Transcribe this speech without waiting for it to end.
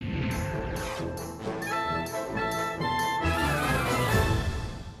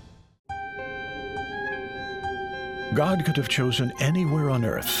God could have chosen anywhere on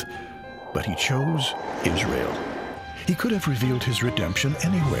earth, but he chose Israel. He could have revealed his redemption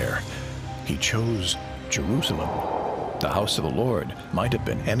anywhere. He chose Jerusalem. The house of the Lord might have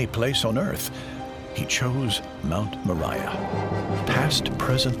been any place on earth. He chose Mount Moriah. Past,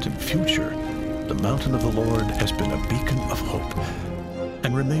 present, and future, the mountain of the Lord has been a beacon of hope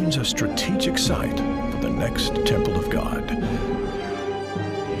and remains a strategic site for the next temple of God.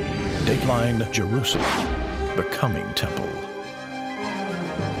 Dateline, Jerusalem, the coming temple.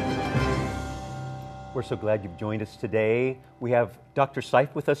 We're so glad you've joined us today. We have Dr.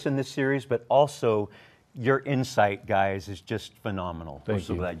 Seif with us in this series, but also your insight, guys, is just phenomenal. We're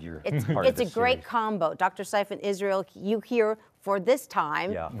so glad you're part of this It's a great series. combo. Dr. Seif in Israel, you here for this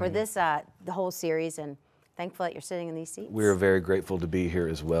time, for this the whole series, and thankful that you're sitting in these seats. We're very grateful to be here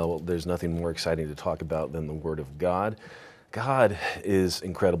as well. There's nothing more exciting to talk about than the Word of God. God is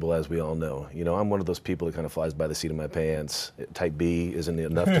incredible, as we all know. You know, I'm one of those people that kind of flies by the seat of my pants. Type B isn't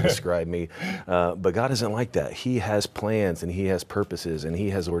enough to describe me. But God isn't like that. He has plans and He has purposes and He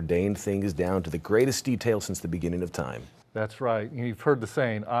has ordained things down to the greatest detail since the beginning of time. That's right. You've heard the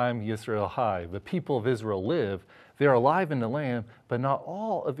saying, I'm Yisrael High. The people of Israel live. They are alive in the land, but not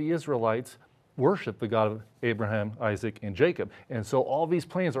all of the Israelites worship the God of Abraham, Isaac, and Jacob. And so all these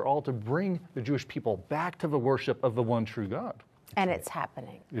plans are all to bring the Jewish people back to the worship of the one true God. And it's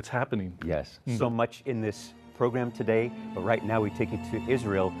happening. It's happening. Yes, so much in this program today, but right now we take you to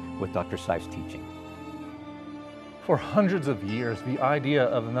Israel with Dr. Seif's teaching. For hundreds of years, the idea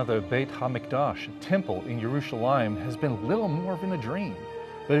of another Beit HaMikdash, temple in Jerusalem, has been little more than a dream.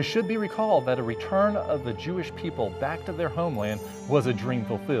 But it should be recalled that a return of the Jewish people back to their homeland was a dream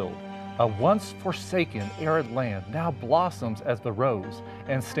fulfilled. A once forsaken, arid land now blossoms as the rose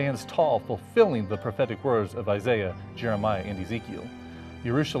and stands tall, fulfilling the prophetic words of Isaiah, Jeremiah, and Ezekiel.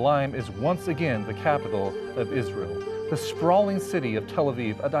 Jerusalem is once again the capital of Israel, the sprawling city of Tel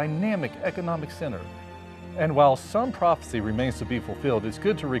Aviv, a dynamic economic center. And while some prophecy remains to be fulfilled, it's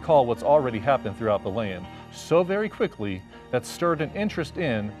good to recall what's already happened throughout the land so very quickly that stirred an interest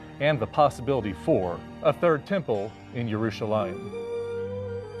in and the possibility for a third temple in Jerusalem.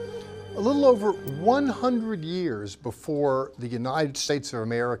 A little over 100 years before the United States of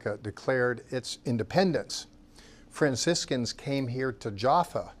America declared its independence, Franciscans came here to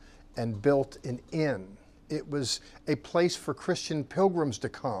Jaffa and built an inn. It was a place for Christian pilgrims to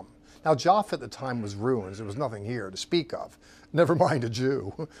come. Now, Jaffa at the time was ruins. There was nothing here to speak of. Never mind a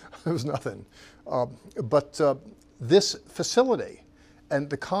Jew. There was nothing. But this facility and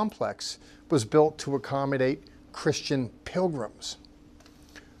the complex was built to accommodate Christian pilgrims.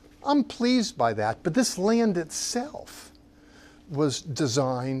 I'm pleased by that, but this land itself was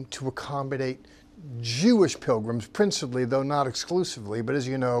designed to accommodate Jewish pilgrims, principally, though not exclusively. But as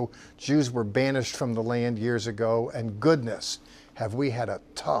you know, Jews were banished from the land years ago, and goodness, have we had a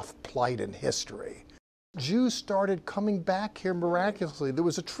tough plight in history. Jews started coming back here miraculously. There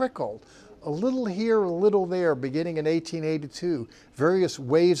was a trickle, a little here, a little there, beginning in 1882, various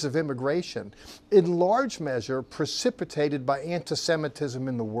waves of immigration, in large measure precipitated by anti-Semitism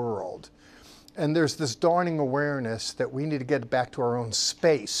in the world. And there's this dawning awareness that we need to get back to our own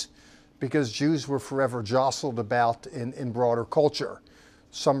space because Jews were forever jostled about in broader culture.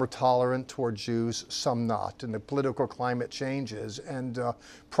 Some were tolerant toward Jews, some not, and the political climate changes, and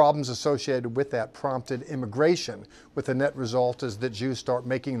problems associated with that prompted immigration, with the net result is that Jews start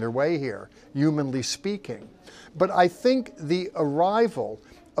making their way here, humanly speaking. But I think the arrival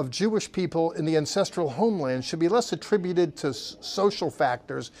of Jewish people in the ancestral homeland should be less attributed to social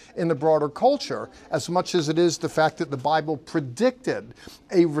factors in the broader culture, as much as it is the fact that the Bible predicted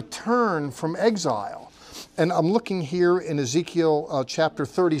a return from exile. And I'm looking here in Ezekiel chapter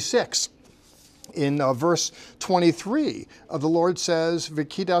 36. In verse 23, the Lord says,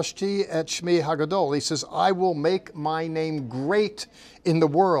 V'kidashti et shmi hagadol. He says, I will make my name great in the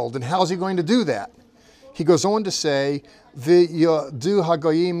world. And how's he going to do that? He goes on to say, V'yadu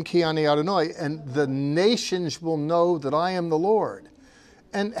hagoyim ki ani Adonai, and the nations will know that I am the Lord.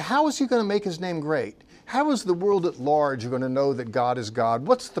 And how is he going to make his name great? How is the world at large going to know that God is God?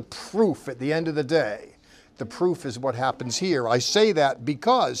 What's the proof at the end of the day? The proof is what happens here. I say that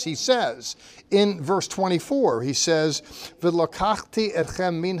because he says in verse 24, he says, V'lakachti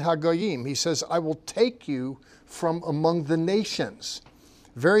etchem min hagoyim. He says, I will take you from among the nations.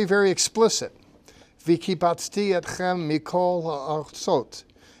 Very, very explicit. V'kibatzti etchem mikol ha'artzot.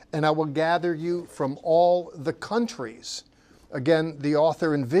 And I will gather you from all the countries. Again, the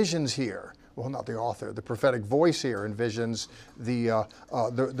author envisions here, well, not the author, the prophetic voice here envisions the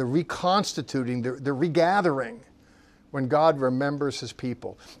reconstituting, the regathering when God remembers his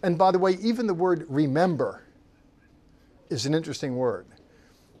people. And by the way, even the word remember is an interesting word.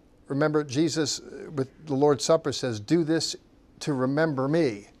 Remember, Jesus with the Lord's Supper says, do this to remember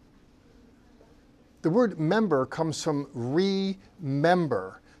me. The word member comes from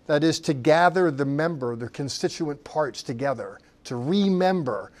remember. That is to gather the member, the constituent parts together, to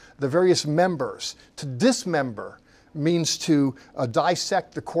remember the various members. To dismember means to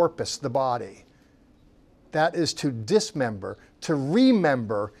dissect the corpus, the body. That is to dismember. To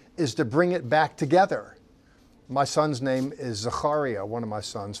remember is to bring it back together. My son's name is Zachariah, one of my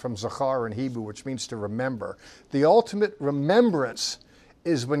sons, from Zachar in Hebrew, which means to remember. The ultimate remembrance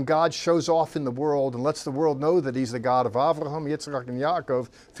is when God shows off in the world and lets the world know that He's the God of Abraham, Yitzchak, and Yaakov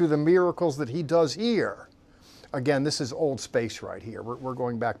through the miracles that He does here. Again, this is old space right here. We're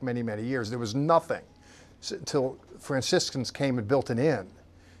going back many, many years. There was nothing until Franciscans came and built an inn.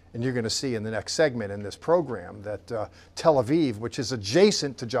 And you're going to see in the next segment in this program that Tel Aviv, which is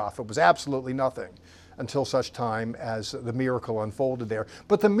adjacent to Jaffa, was absolutely nothing until such time as the miracle unfolded there.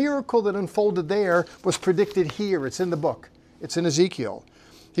 But the miracle that unfolded there was predicted here. It's in the book. It's in Ezekiel.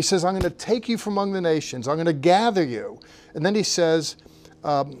 He says, I'm going to take you from among the nations. I'm going to gather you. And then he says,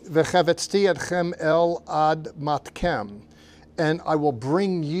 V'chavetzti etchem el ad matkem, and I will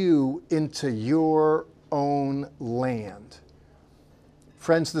bring you into your own land.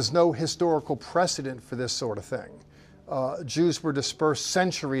 Friends, there's no historical precedent for this sort of thing. Jews were dispersed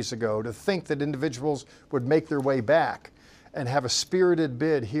centuries ago. To think that individuals would make their way back and have a spirited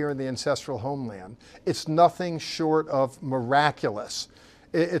bid here in the ancestral homeland, it's nothing short of miraculous.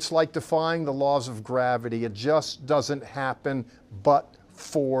 It's like defying the laws of gravity. It just doesn't happen but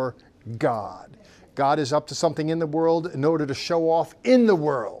for God. God is up to something in the world in order to show off in the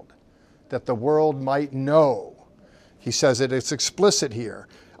world that the world might know. He says it, it's explicit here.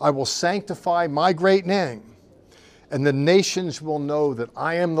 I will sanctify my great name, and the nations will know that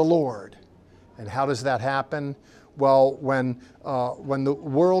I am the Lord. And how does that happen? Well, when the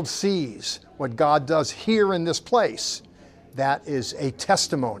world sees what God does here in this place, that is a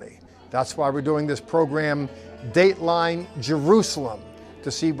testimony. That's why we're doing this program, Dateline Jerusalem, to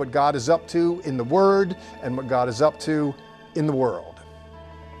see what God is up to in the Word and what God is up to in the world.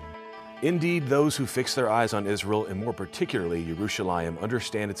 Indeed, those who fix their eyes on Israel, and more particularly Yerushalayim,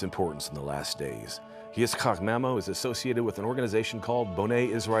 understand its importance in the last days. Yitzchak Mamo is associated with an organization called Bonei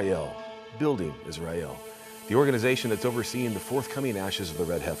Israel, Building Israel, the organization that's overseeing the forthcoming ashes of the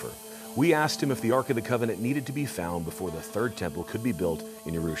red heifer. We asked him if the Ark of the Covenant needed to be found before the third temple could be built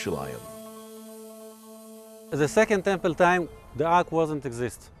in Yerushalayim. At the second temple time, the Ark wasn't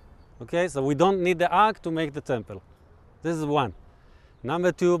exist. Okay, so we don't need the Ark to make the temple. This is one.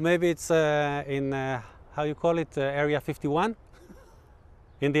 Number two, maybe it's in, how you call it, Area 51?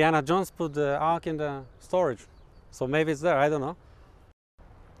 Indiana Jones put the Ark in the storage. So maybe it's there, I don't know.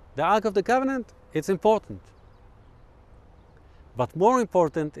 The Ark of the Covenant, it's important. But more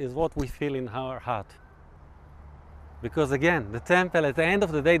important is what we feel in our heart. Because again, the temple, at the end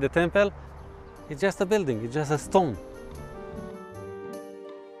of the day, the temple, it's just a building, it's just a stone.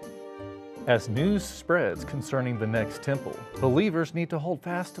 As news spreads concerning the next temple, believers need to hold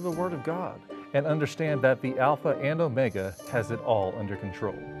fast to the Word of God and understand that the Alpha and Omega has it all under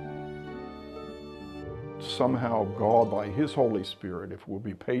control. Somehow God, by His Holy Spirit, if we'll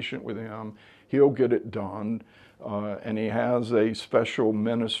be patient with Him, He'll get it done. And He has a special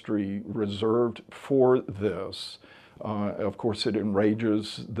ministry reserved for this. Of course, it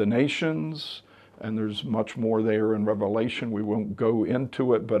enrages the nations, and there's much more there in Revelation. We won't go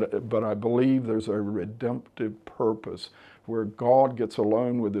into it, but I believe there's a redemptive purpose where God gets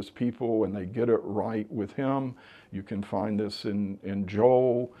alone with His people and they get it right with Him. You can find this in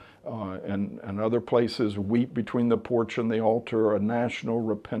Joel and other places. Weep between the porch and the altar, a national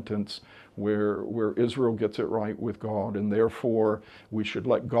repentance where Israel gets it right with God, and therefore we should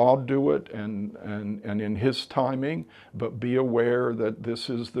let God do it and in His timing, but be aware that this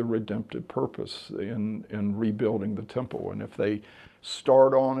is the redemptive purpose in rebuilding the temple. And if they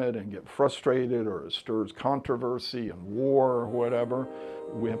start on it and get frustrated, or it stirs controversy and war or whatever,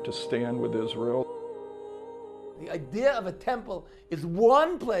 we have to stand with Israel. The idea of a temple is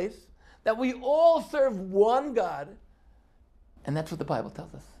one place that we all serve one God, and that's what the Bible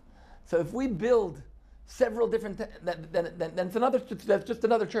tells us. So if we build several different, then that's just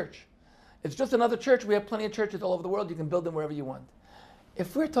another church. It's just another church. We have plenty of churches all over the world. You can build them wherever you want.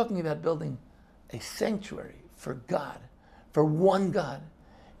 If we're talking about building a sanctuary for God, for one God,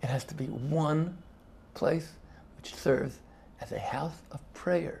 it has to be one place which serves as a house of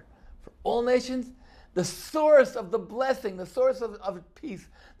prayer for all nations, the source of the blessing, the source of peace,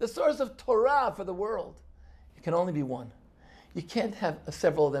 the source of Torah for the world. It can only be one. You can't have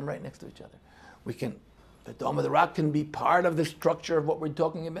several of them right next to each other. We can The Dome of the Rock can be part of the structure of what we're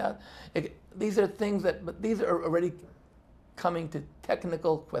talking about. These are things but these are already coming to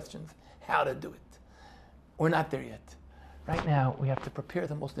technical questions, how to do it. We're not there yet. Right now, we have to prepare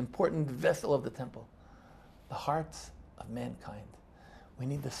the most important vessel of the temple, the hearts of mankind. We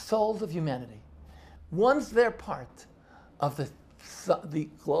need the souls of humanity. Once they're part of the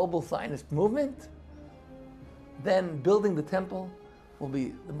global Zionist movement, then building the temple will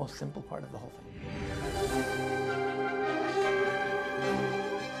be the most simple part of the whole thing.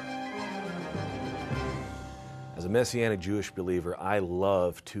 As a Messianic Jewish believer, I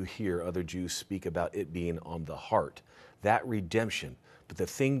love to hear other Jews speak about it being on the heart, that redemption. But the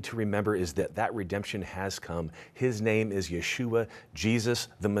thing to remember is that redemption has come. His name is Yeshua, Jesus,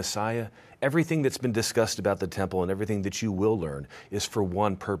 the Messiah. Everything that's been discussed about the temple and everything that you will learn is for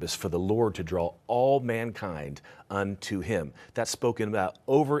one purpose, for the Lord to draw all mankind unto him. That's spoken about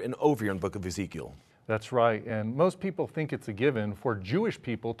over and over here in the book of Ezekiel. That's right, and most people think it's a given for Jewish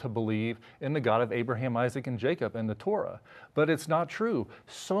people to believe in the God of Abraham, Isaac, and Jacob and the Torah. But it's not true.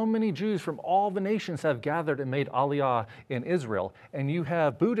 So many Jews from all the nations have gathered and made Aliyah in Israel. And you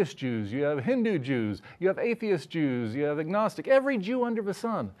have Buddhist Jews, you have Hindu Jews, you have atheist Jews, you have agnostic, every Jew under the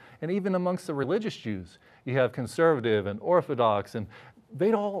sun. And even amongst the religious Jews, you have conservative and Orthodox, and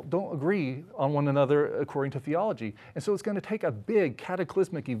they all don't agree on one another according to theology. And so it's going to take a big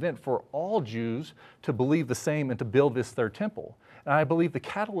cataclysmic event for all Jews to believe the same and to build this third temple. And I believe the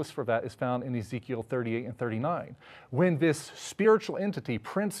catalyst for that is found in Ezekiel 38 and 39. When this spiritual entity,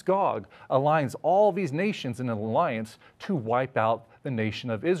 Prince Gog, aligns all these nations in an alliance to wipe out the nation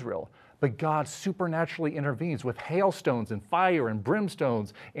of Israel. But God supernaturally intervenes with hailstones and fire and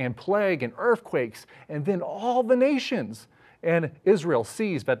brimstones and plague and earthquakes, and then all the nations. And Israel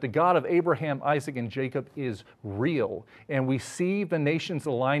sees that the God of Abraham, Isaac, and Jacob is real. And we see the nations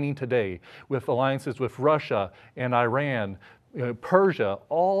aligning today with alliances with Russia and Iran, Persia.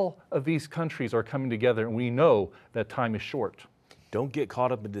 All of these countries are coming together, and we know that time is short. Don't get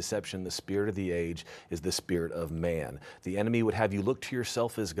caught up in deception. The spirit of the age is the spirit of man. The enemy would have you look to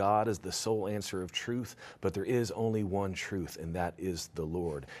yourself as God, as the sole answer of truth, but there is only one truth, and that is the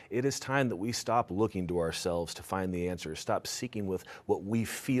Lord. It is time that we stop looking to ourselves to find the answer, stop seeking with what we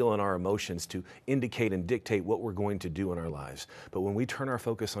feel in our emotions to indicate and dictate what we're going to do in our lives. But when we turn our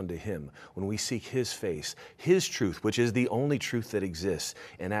focus onto Him, when we seek His face, His truth, which is the only truth that exists,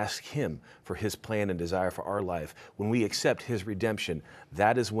 and ask Him for His plan and desire for our life, when we accept His redemption,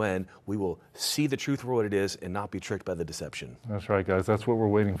 that is when we will see the truth for what it is and not be tricked by the deception. That's right, guys. That's what we're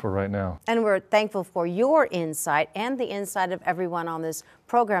waiting for right now. And we're thankful for your insight and the insight of everyone on this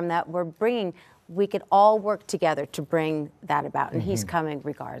program that we're bringing. We could all work together to bring that about, and He's coming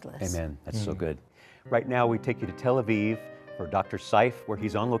regardless. Amen. That's so good. Right now, we take you to Tel Aviv for Dr. Seif, where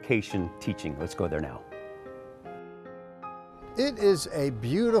he's on location teaching. Let's go there now. It is a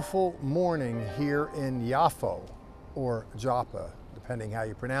beautiful morning here in Yaffo, or Joppa, depending how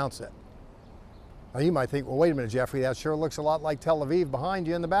you pronounce it. Now you might think, well, wait a minute, Jeffrey, that sure looks a lot like Tel Aviv behind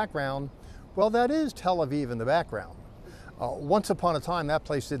you in the background. Well, that is Tel Aviv in the background. Once upon a time, that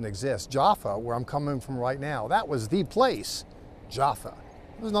place didn't exist. Jaffa, where I'm coming from right now, that was the place, Jaffa.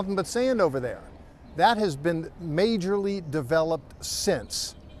 There's nothing but sand over there. That has been majorly developed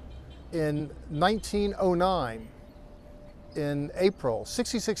since. In 1909, in April,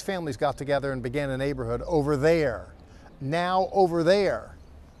 66 families got together and began a neighborhood over there. Now over there,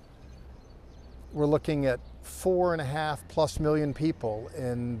 we're looking at 4.5+ million people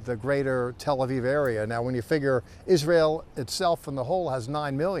in the greater Tel Aviv area. Now when you figure Israel itself in the whole has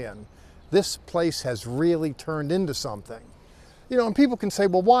 9 million, this place has really turned into something. You know, and people can say,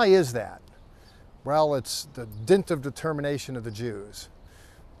 well, why is that? Well, it's the dint of determination of the Jews.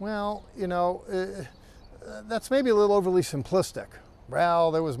 Well, you know, that's maybe a little overly simplistic.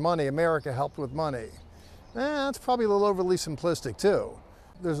 Well, there was money, America helped with money. That's probably a little overly simplistic too.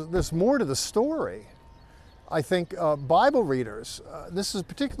 There's more to the story. I think Bible readers, this is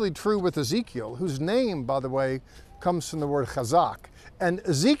particularly true with Ezekiel, whose name, by the way, comes from the word chazak. And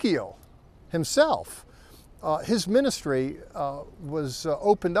Ezekiel himself, his ministry was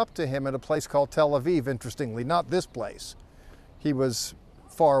opened up to him at a place called Tel Aviv, interestingly, not this place. He was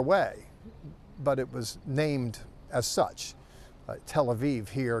far away, but it was named as such. Tel Aviv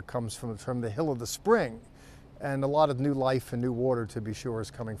here comes from the hill of the spring. And a lot of new life and new water, to be sure,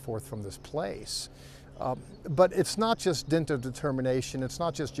 is coming forth from this place. But it's not just dint of determination, it's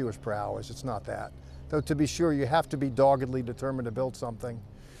not just Jewish prowess, it's not that. Though to be sure, you have to be doggedly determined to build something.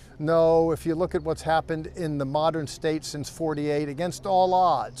 No, if you look at what's happened in the modern state since '48, against all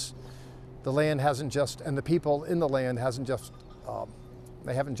odds, the land hasn't just, and the people in the land hasn't just,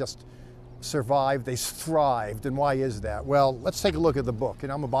 they haven't just survived, they thrived. And why is that? Well, let's take a look at the book.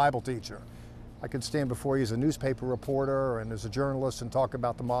 And I'm a Bible teacher. I could stand before you as a newspaper reporter and as a journalist and talk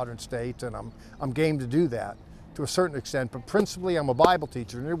about the modern state, and I'm game to do that to a certain extent, but principally I'm a Bible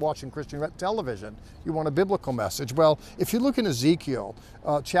teacher, and you're watching Christian television. You want a biblical message. Well, if you look in Ezekiel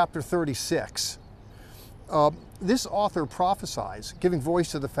chapter 36, this author prophesies, giving voice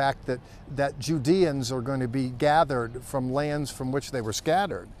to the fact that Judeans are going to be gathered from lands from which they were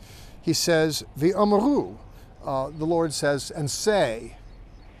scattered. He says, V'amaru, the Lord says, and say,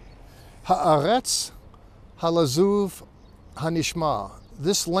 Haaretz halazuv hanishma,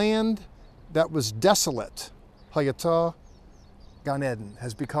 this land that was desolate, Hayata Gan Eden,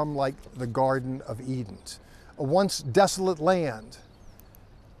 has become like the Garden of Eden. A once desolate land,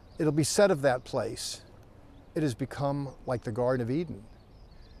 it'll be said of that place, it has become like the Garden of Eden.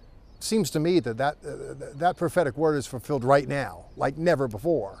 It seems to me that prophetic word is fulfilled right now, like never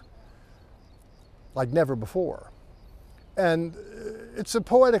before. Like never before. And it's a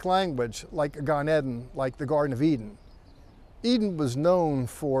poetic language, like Gan Eden, like the Garden of Eden. Eden was known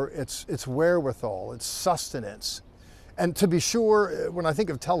for its wherewithal, its sustenance. And to be sure, when I think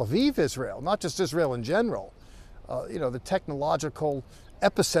of Tel Aviv, Israel, not just Israel in general, the technological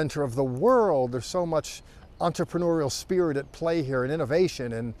epicenter of the world, there's so much entrepreneurial spirit at play here and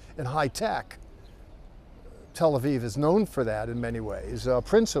innovation and high tech. Tel Aviv is known for that in many ways,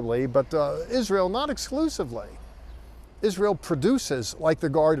 principally, but Israel not exclusively. Israel produces like the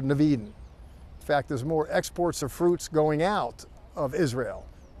Garden of Eden. In fact, there's more exports of fruits going out of Israel.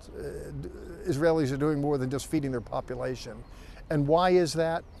 Israelis are doing more than just feeding their population. And why is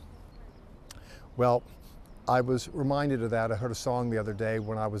that? Well, I was reminded of that. I heard a song the other day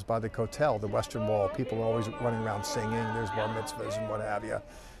when I was by the Kotel, the Western Wall. People are always running around singing. There's bar mitzvahs and what have you.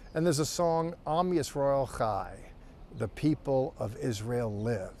 And there's a song, Am Yisrael Chai, the people of Israel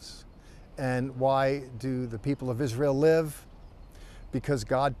lives. And why do the people of Israel live? Because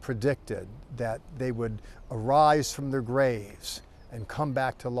God predicted that they would arise from their graves and come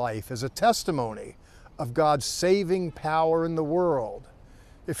back to life as a testimony of God's saving power in the world.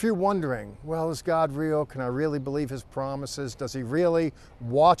 If you're wondering, well, is God real? Can I really believe His promises? Does He really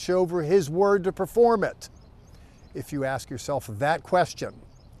watch over His word to perform it? If you ask yourself that question,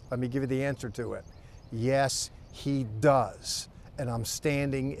 let me give you the answer to it. Yes, He does. And I'm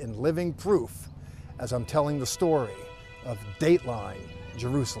standing in living proof as I'm telling the story of Dateline,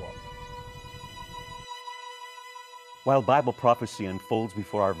 Jerusalem. While Bible prophecy unfolds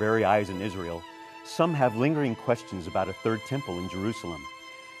before our very eyes in Israel, some have lingering questions about a third temple in Jerusalem.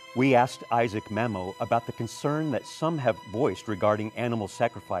 We asked Isaac Memo about the concern that some have voiced regarding animal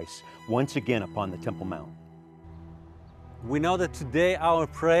sacrifice once again upon the Temple Mount. We know that today our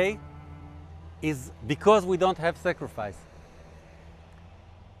prey is because we don't have sacrifice.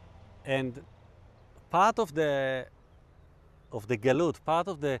 And part of the galut, part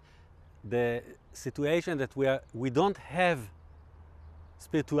of the situation that we don't have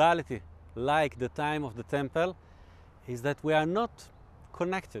spirituality like the time of the temple is that we are not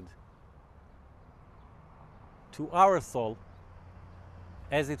connected to our soul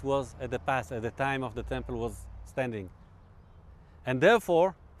as it was at the past, at the time of the temple was standing. And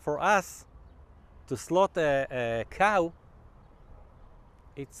therefore, for us to slaughter a cow,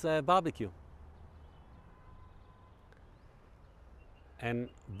 it's a barbecue. And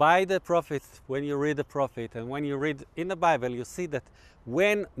by the prophet, when you read the prophet and when you read in the Bible, you see that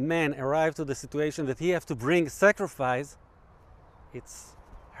when man arrived to the situation that he has to bring sacrifice, it's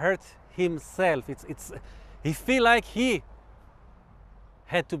hurt himself. He feel like he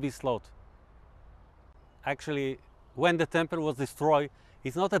had to be slaughtered. Actually, when the temple was destroyed,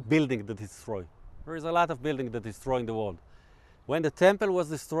 it's not a building that is destroyed. There is a lot of buildings that destroy in the world. When the temple was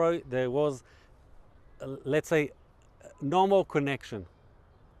destroyed, there was, let's say, no more connection,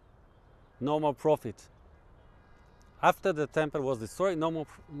 no more profit. After the temple was destroyed, no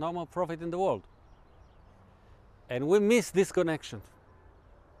more profit in the world. And we miss this connection.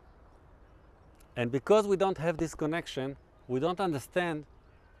 And because we don't have this connection, we don't understand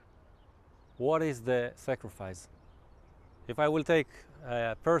what is the sacrifice. If I will take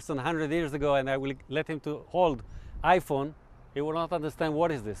a person 100 years ago and I will let him to hold iPhone, he will not understand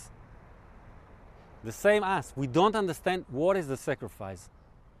what is this. The same as we don't understand what is the sacrifice.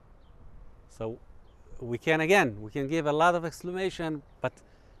 So we can give a lot of explanation, but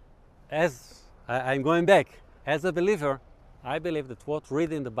as I'm going back, as a believer, I believe that what's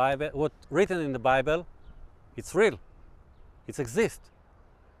written in the Bible, it's real. It exists.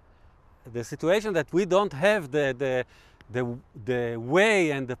 The situation that we don't have the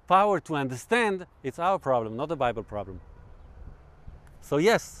way and the power to understand, it's our problem, not the Bible problem. So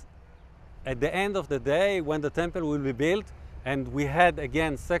yes, at the end of the day, when the temple will be built and we had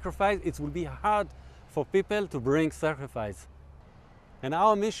again sacrifice, it will be hard for people to bring sacrifice. And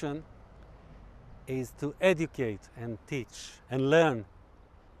our mission is to educate and teach and learn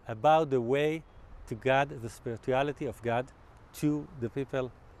about the way to God, the spirituality of God, to the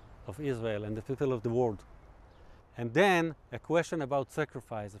people of Israel and the people of the world. And then a question about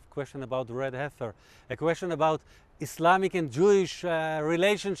sacrifice, a question about red heifer, a question about Islamic and Jewish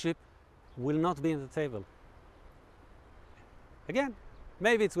relationship will not be on the table. Again,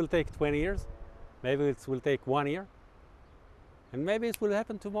 maybe it will take 20 years, maybe it will take 1 year, and maybe it will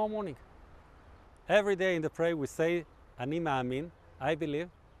happen tomorrow morning. Every day in the prayer we say, Ani ma'amin, I believe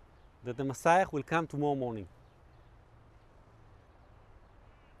that the Messiah will come tomorrow morning.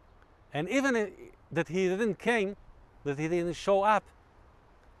 And even that he didn't came, that he didn't show up,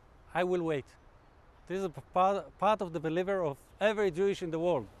 I will wait. This is a part of the believer of every Jewish in the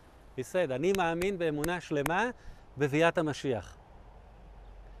world. He said, אני מאמין באמונה שלמה בביאת המשיח.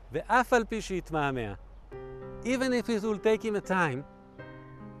 ואף על פי שיתמהמה, even if it will take him a time,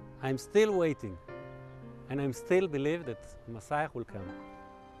 I'm still waiting. And I still believe that the Messiah will come.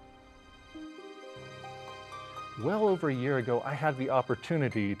 Well over a year ago, I had the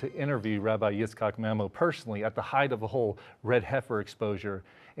opportunity to interview Rabbi Yitzchak Mamo personally at the height of the whole red heifer exposure.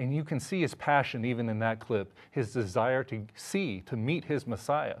 And you can see his passion even in that clip, his desire to meet his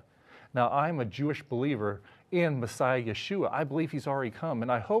Messiah. Now, I'm a Jewish believer in Messiah Yeshua. I believe he's already come.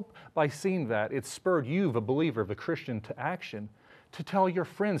 And I hope by seeing that, it spurred you, the believer, the Christian, to action, to tell your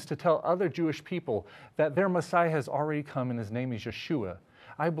friends, to tell other Jewish people that their Messiah has already come and his name is Yeshua.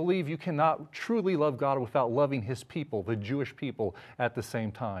 I believe you cannot truly love God without loving his people, the Jewish people, at the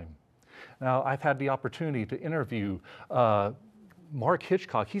same time. Now, I've had the opportunity to interview Mark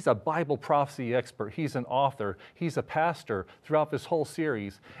Hitchcock. He's a Bible prophecy expert. He's an author. He's a pastor throughout this whole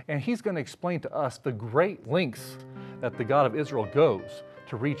series. And he's going to explain to us the great lengths that the God of Israel goes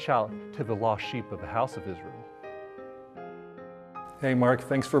to reach out to the lost sheep of the house of Israel. Hey, Mark,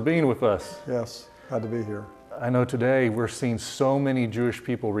 thanks for being with us. Yes, glad to be here. I know today we're seeing so many Jewish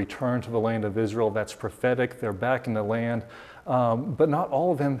people return to the land of Israel. That's prophetic. They're back in the land. But not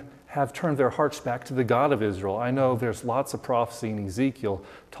all of them have turned their hearts back to the God of Israel. I know there's lots of prophecy in Ezekiel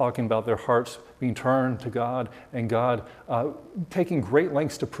talking about their hearts being turned to God and God taking great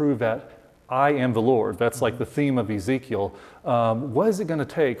lengths to prove that I am the Lord. That's like the theme of Ezekiel. What is it going to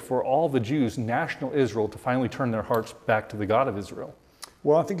take for all the Jews, national Israel, to finally turn their hearts back to the God of Israel?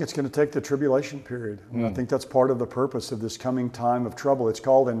 Well, I think it's going to take the tribulation period. And I think that's part of the purpose of this coming time of trouble. It's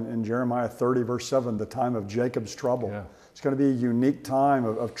called in Jeremiah 30, verse 7, the time of Jacob's trouble. Yeah. It's going to be a unique time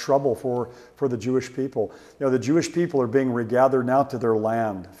of trouble for the Jewish people. You know, the Jewish people are being regathered now to their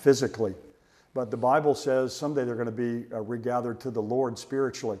land physically. But the Bible says someday they're going to be regathered to the Lord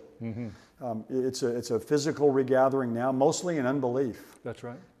spiritually. Mm-hmm. It's a physical regathering now, mostly in unbelief. That's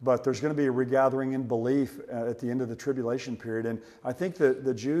right. But there's going to be a regathering in belief at the end of the tribulation period. And I think that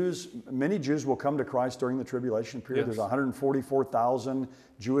many Jews will come to Christ during the tribulation period. Yes. There's 144,000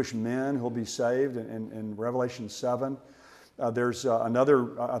 Jewish men who will be saved in Revelation 7. There's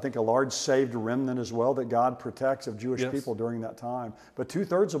another, I think, a large saved remnant as well that God protects of Jewish people during that time. But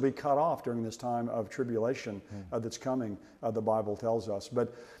 2/3 will be cut off during this time of tribulation that's coming, the Bible tells us.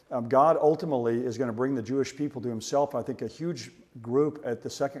 But God ultimately is going to bring the Jewish people to himself, I think, a huge group at the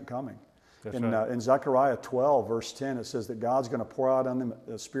second coming. In Zechariah 12, verse 10, it says that God's going to pour out on them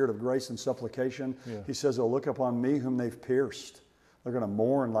a spirit of grace and supplication. Yeah. He says, they'll look upon me whom they've pierced. They're going to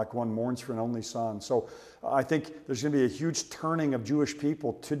mourn like one mourns for an only son. So I think there's going to be a huge turning of Jewish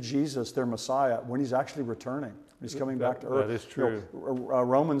people to Jesus, their Messiah, when he's actually returning. He's coming back to earth. That is true. You know,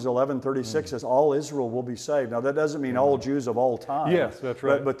 Romans 11:36 says all Israel will be saved. Now that doesn't mean all Jews of all time. Yes, that's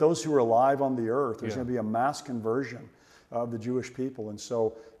right. But those who are alive on the earth, there's going to be a mass conversion of the Jewish people. And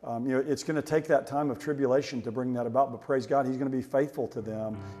so you know, it's going to take that time of tribulation to bring that about. But praise God, he's going to be faithful to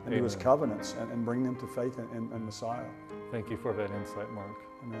them and to his covenants and bring them to faith in Messiah. Thank you for that insight, Mark.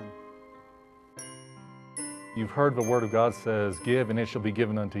 Amen. You've heard the word of God says, give and it shall be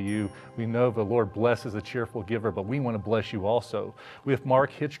given unto you. We know the Lord blesses a cheerful giver, but we want to bless you also. With Mark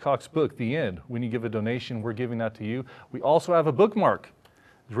Hitchcock's book, The End, when you give a donation, we're giving that to you. We also have a bookmark.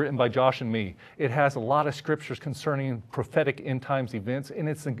 It's written by Josh and me. It has a lot of scriptures concerning prophetic end times events, and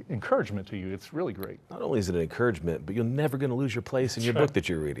it's an encouragement to you. It's really great. Not only is it an encouragement, but you're never going to lose your place in your book that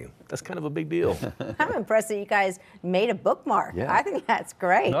you're reading. That's kind of a big deal. I'm impressed that you guys made a bookmark. Yeah. I think that's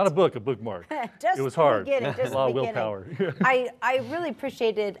great. Not a book, a bookmark. It was hard. Just a lot of willpower. I really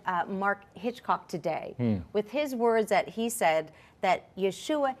appreciated Mark Hitchcock today with his words that he said that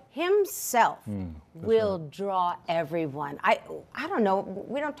Yeshua himself will draw everyone. I don't know,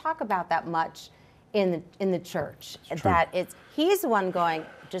 we don't talk about that much in the church. He's the one going,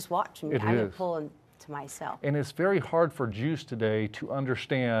 just watch me. I'm going to pull him to myself. And it's very hard for Jews today to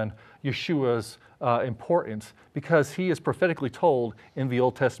understand Yeshua's importance because he is prophetically told in the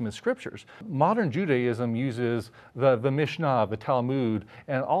Old Testament scriptures. Modern Judaism uses the Mishnah, the Talmud,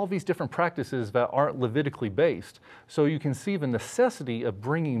 and all these different practices that aren't Levitically based. So you can see the necessity of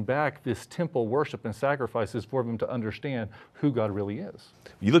bringing back this temple worship and sacrifices for them to understand who God really is.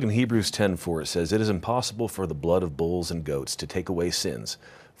 You look in Hebrews 10:4, it says, "It is impossible for the blood of bulls and goats to take away sins."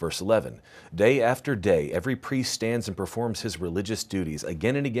 Verse 11, "Day after day, every priest stands and performs his religious duties.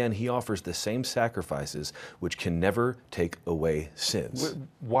 Again and again, he offers the same sacrifices, which can never take away sins."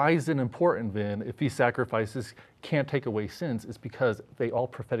 Why is it important then if these sacrifices can't take away sins? It's because they all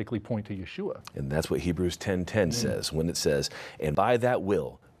prophetically point to Yeshua. And that's what Hebrews 10:10 says when it says, "And by that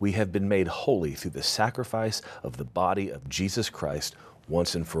will we have been made holy through the sacrifice of the body of Jesus Christ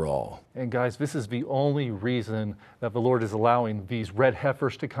once and for all." And guys, this is the only reason that the Lord is allowing these red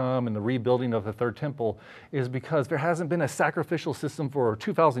heifers to come and the rebuilding of the third temple is because there hasn't been a sacrificial system for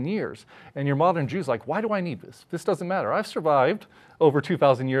 2,000 years. And your modern Jew's like, why do I need this? This doesn't matter. I've survived over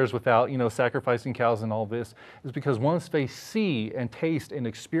 2,000 years without, sacrificing cows and all this. Is because once they see and taste and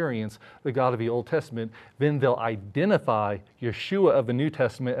experience the God of the Old Testament, then they'll identify Yeshua of the New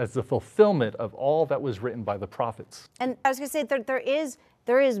Testament as the fulfillment of all that was written by the prophets. And I was going to say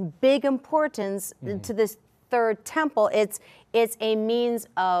there is big importance to this third temple. It's a means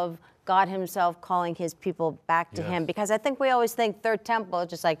of God himself calling his people back to him, because I think we always think third temple is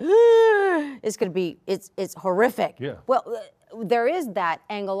just like it's going to be it's horrific. Yeah. Well, there is that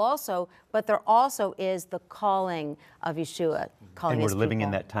angle also, but there also is the calling of Yeshua calling and his we're living people.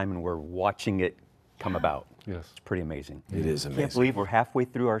 in that time and we're watching it come about. Yes. It's pretty amazing. It is I can't amazing. believe we're halfway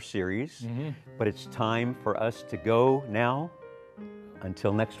through our series, but it's time for us to go now.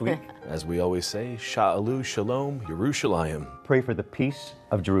 Until next week. As we always say, Sha'alu Shalom Yerushalayim. Pray for the peace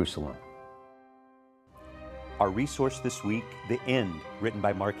of Jerusalem. Our resource this week, The End, written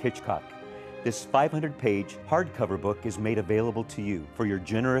by Mark Hitchcock. This 500-page hardcover book is made available to you for your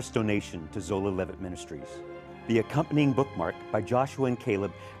generous donation to Zola Levitt Ministries. The accompanying bookmark by Joshua and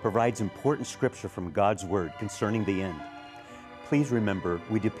Caleb provides important scripture from God's Word concerning the end. Please remember,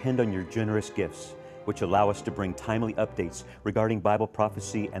 we depend on your generous gifts, which allow us to bring timely updates regarding Bible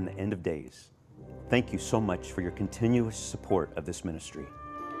prophecy and the end of days. Thank you so much for your continuous support of this ministry.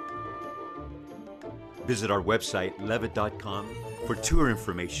 Visit our website, levitt.com, for tour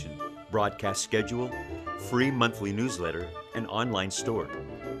information, broadcast schedule, free monthly newsletter, and online store.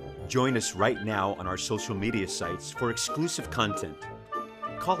 Join us right now on our social media sites for exclusive content.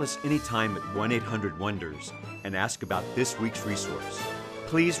 Call us anytime at 1-800-WONDERS and ask about this week's resource.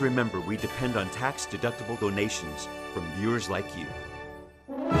 Please remember, we depend on tax-deductible donations from viewers like you.